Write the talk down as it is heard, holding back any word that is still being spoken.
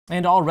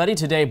And already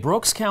today,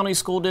 Brook County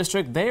School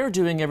District, they are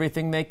doing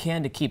everything they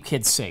can to keep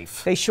kids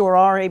safe. They sure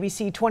are.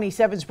 ABC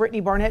 27's Brittany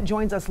Barnett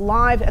joins us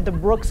live at the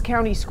Brook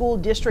County School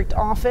District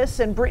office.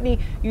 And Brittany,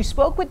 you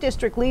spoke with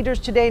district leaders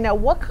today. Now,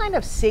 what kind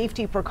of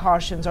safety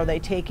precautions are they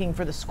taking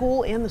for the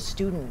school and the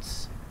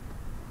students?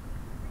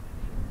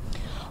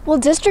 Well,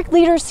 district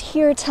leaders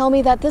here tell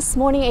me that this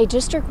morning a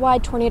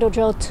district-wide tornado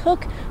drill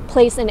took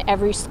place in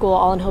every school,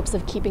 all in hopes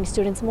of keeping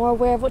students more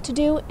aware of what to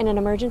do in an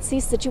emergency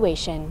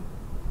situation.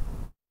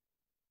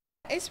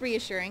 It's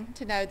reassuring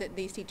to know that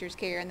these teachers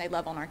care and they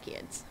love on our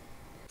kids.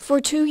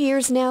 For 2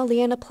 years now,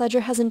 Leanna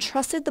Pledger has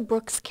entrusted the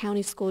Brook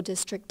County School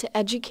District to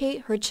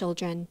educate her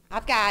children.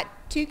 I've got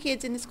 2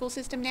 kids in the school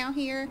system now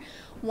here.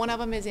 One of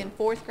them is in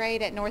 4th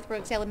grade at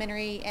Northbrooks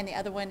Elementary and the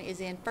other one is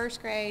in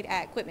 1st grade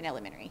at Quitman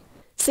Elementary.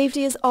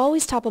 Safety is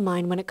always top of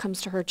mind when it comes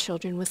to her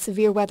children. With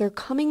severe weather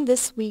coming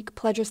this week,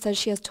 Pledger says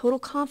she has total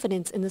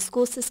confidence in the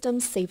school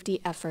system's safety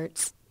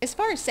efforts. As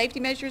far as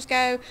safety measures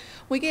go,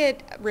 we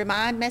get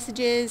remind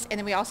messages and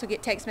then we also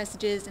get text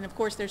messages, and of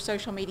course there's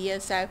social media,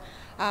 so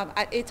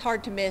it's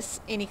hard to miss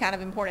any kind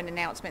of important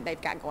announcement they've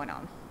got going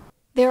on.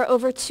 There are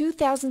over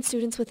 2,000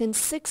 students within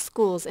 6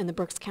 schools in the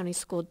Brook County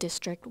School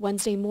District.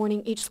 Wednesday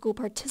morning, each school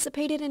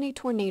participated in a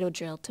tornado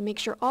drill to make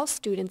sure all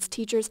students,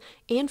 teachers,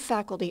 and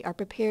faculty are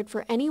prepared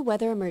for any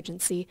weather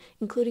emergency,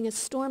 including a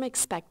storm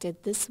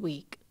expected this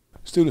week.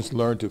 Students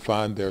learn to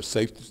find their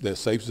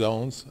safe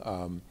zones,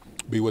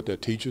 be with their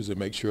teachers, and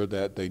make sure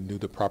that they knew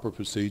the proper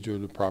procedure,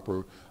 the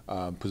proper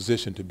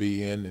position to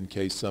be in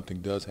case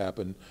something does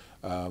happen,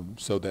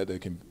 so that they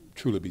can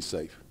truly be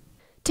safe.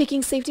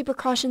 Taking safety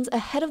precautions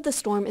ahead of the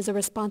storm is a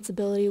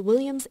responsibility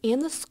Williams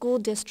and the school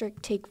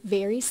district take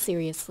very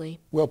seriously.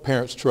 Well,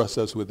 parents trust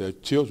us with their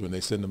children.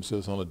 They send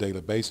themselves on a daily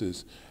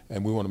basis,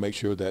 and we want to make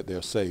sure that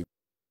they're safe.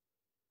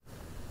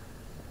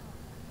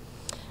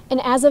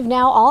 And as of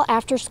now, all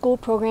after-school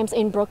programs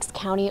in Brook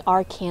County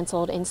are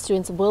canceled, and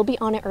students will be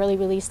on an early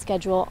release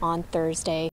schedule on Thursday.